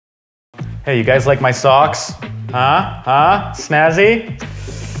Hey, you guys like my socks? Huh? Snazzy?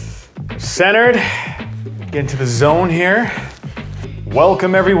 Centered. Get into the zone here.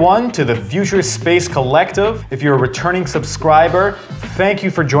 Welcome everyone to the FUTURESPACE Collective. If you're a returning subscriber, thank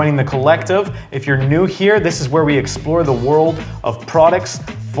you for joining the collective. If you're new here, this is where we explore the world of products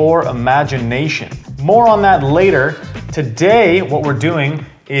for imagination. More on that later. Today, what we're doing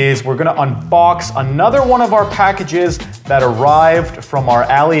is we're gonna unbox another one of our packages that arrived from our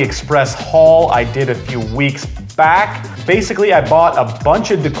Aliexpress haul I did a few weeks back. Basically, I bought a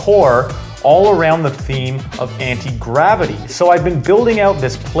bunch of decor all around the theme of anti-gravity. So I've been building out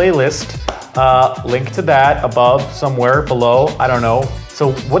this playlist, link to that above, somewhere below, I don't know.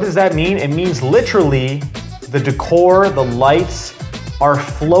 So what does that mean? It means literally the decor, the lights are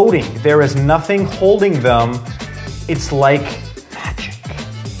floating. There is nothing holding them. It's like magic.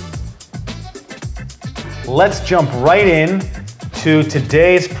 Let's jump right in to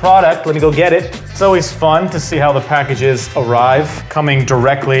today's product. Let me go get it. It's always fun to see how the packages arrive, coming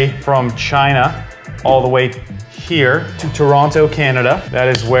directly from China all the way here to Toronto, Canada. That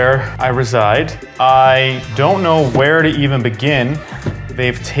is where I reside. I don't know where to even begin.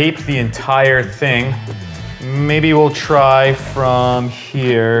 They've taped the entire thing. Maybe we'll try from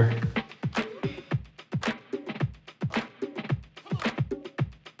here.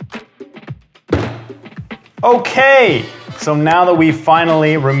 Okay, so now that we've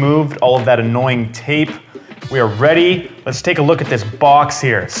finally removed all of that annoying tape, we are ready. Let's take a look at this box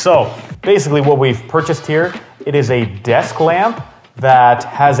here. So basically what we've purchased here, it is a desk lamp that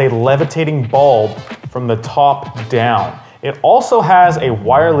has a levitating bulb from the top down. It also has a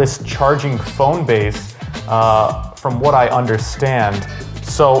wireless charging phone base, from what I understand.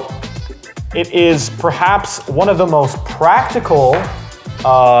 So it is perhaps one of the most practical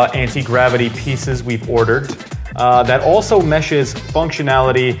anti-gravity pieces we've ordered that also meshes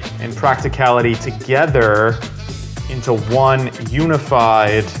functionality and practicality together into one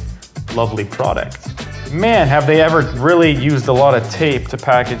unified, lovely product. Man, have they ever really used a lot of tape to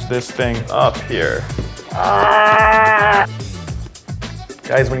package this thing up here.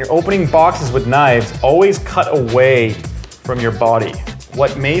 Guys, when you're opening boxes with knives, always cut away from your body.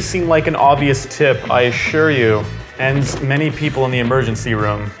 What may seem like an obvious tip, I assure you, ends many people in the emergency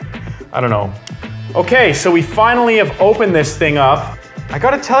room. I don't know. Okay, so we finally have opened this thing up. I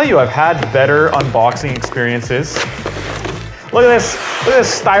gotta tell you, I've had better unboxing experiences. Look at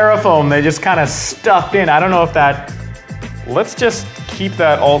this styrofoam they just kind of stuffed in. I don't know if that, let's just keep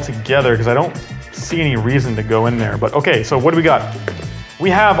that all together because I don't see any reason to go in there. But okay, so what do we got? We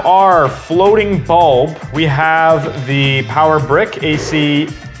have our floating bulb. We have the power brick AC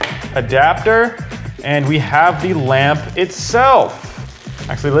adapter. And we have the lamp itself.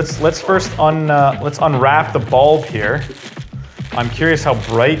 Actually, let's first let's unwrap the bulb here. I'm curious how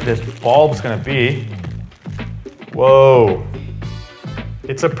bright this bulb's gonna be. Whoa.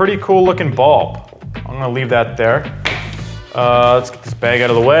 It's a pretty cool looking bulb. I'm gonna leave that there. Let's get this bag out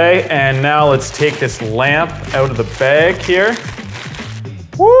of the way. And now let's take this lamp out of the bag here.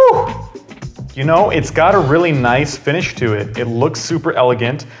 Woo! You know, it's got a really nice finish to it. It looks super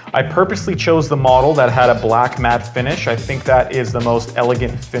elegant. I purposely chose the model that had a black matte finish. I think that is the most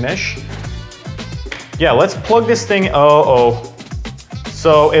elegant finish. Yeah, let's plug this thing.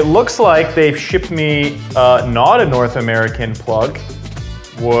 So it looks like they've shipped me not a North American plug,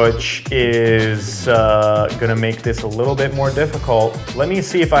 which is gonna make this a little bit more difficult. Let me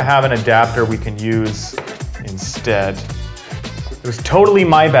see if I have an adapter we can use instead. It was totally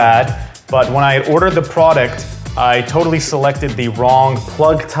my bad. But when I ordered the product, I totally selected the wrong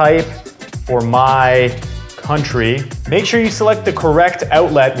plug type for my country. Make sure you select the correct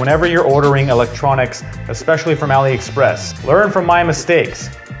outlet whenever you're ordering electronics, especially from AliExpress. Learn from my mistakes.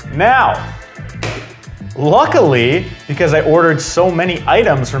 Now, luckily, because I ordered so many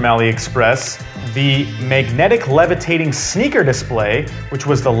items from AliExpress, the magnetic levitating sneaker display, which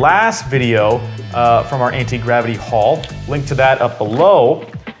was the last video from our anti-gravity haul, link to that up below.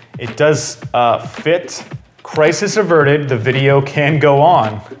 It does fit. Crisis averted, the video can go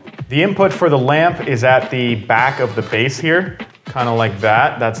on. The input for the lamp is at the back of the base here, kind of like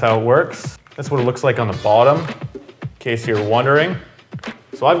that. That's how it works. That's what it looks like on the bottom, in case you're wondering.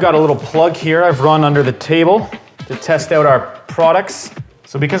 So I've got a little plug here I've run under the table to test out our products.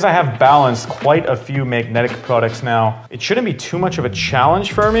 So because I have balanced quite a few magnetic products now, it shouldn't be too much of a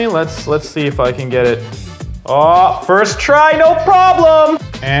challenge for me. Let's see if I can get it. Oh, first try, no problem.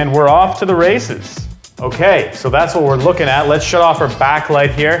 And we're off to the races. Okay, so that's what we're looking at. Let's shut off our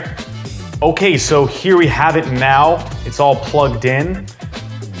backlight here. Okay, so here we have it now. It's all plugged in.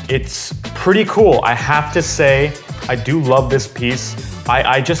 It's pretty cool. I have to say, I do love this piece.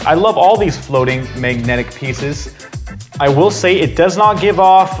 I love all these floating magnetic pieces. I will say it does not give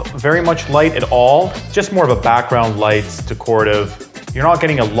off very much light at all, just more of a background light, decorative. You're not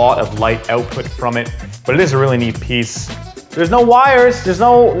getting a lot of light output from it, but it is a really neat piece. There's no wires, there's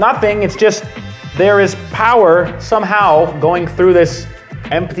nothing, it's just there is power somehow going through this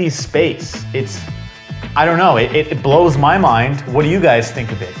empty space. I don't know, it blows my mind. What do you guys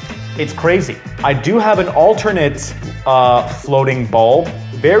think of it? It's crazy. I do have an alternate floating bulb,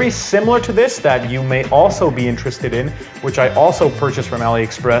 very similar to this that you may also be interested in, which I also purchased from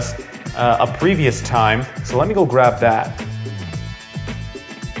Aliexpress a previous time. So let me go grab that.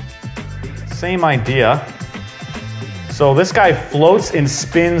 Same idea. So this guy floats and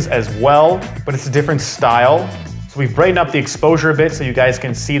spins as well, but it's a different style. So we've brightened up the exposure a bit so you guys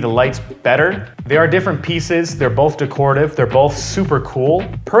can see the lights better. They are different pieces, they're both decorative, they're both super cool.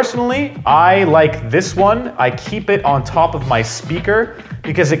 Personally, I like this one. I keep it on top of my speaker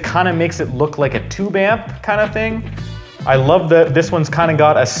because it kind of makes it look like a tube amp kind of thing. I love this one's kind of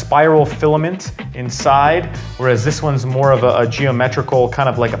got a spiral filament inside, whereas this one's more of a geometrical, kind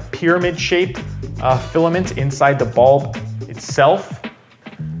of like a pyramid shape filament inside the bulb itself.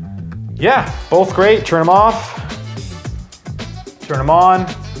 Yeah, both great. Turn them off. Turn them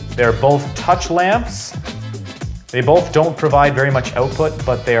on. They're both touch lamps. They both don't provide very much output,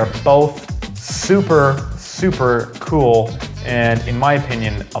 but they are both super, super cool, and in my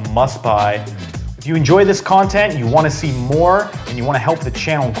opinion, a must buy. If you enjoy this content, you want to see more, and you want to help the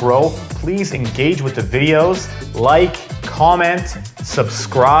channel grow, please engage with the videos, like, comment,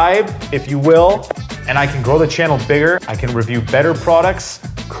 subscribe, if you will, and I can grow the channel bigger. I can review better products,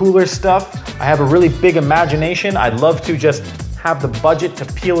 cooler stuff. I have a really big imagination. I'd love to just have the budget to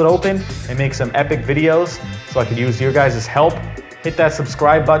peel it open and make some epic videos, so I could use your guys' help. Hit that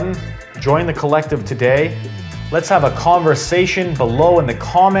subscribe button, join the collective today. Let's have a conversation below in the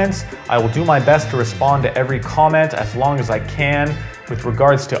comments. I will do my best to respond to every comment as long as I can with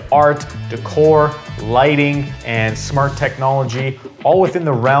regards to art, decor, lighting, and smart technology, all within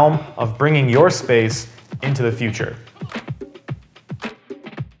the realm of bringing your space into the future.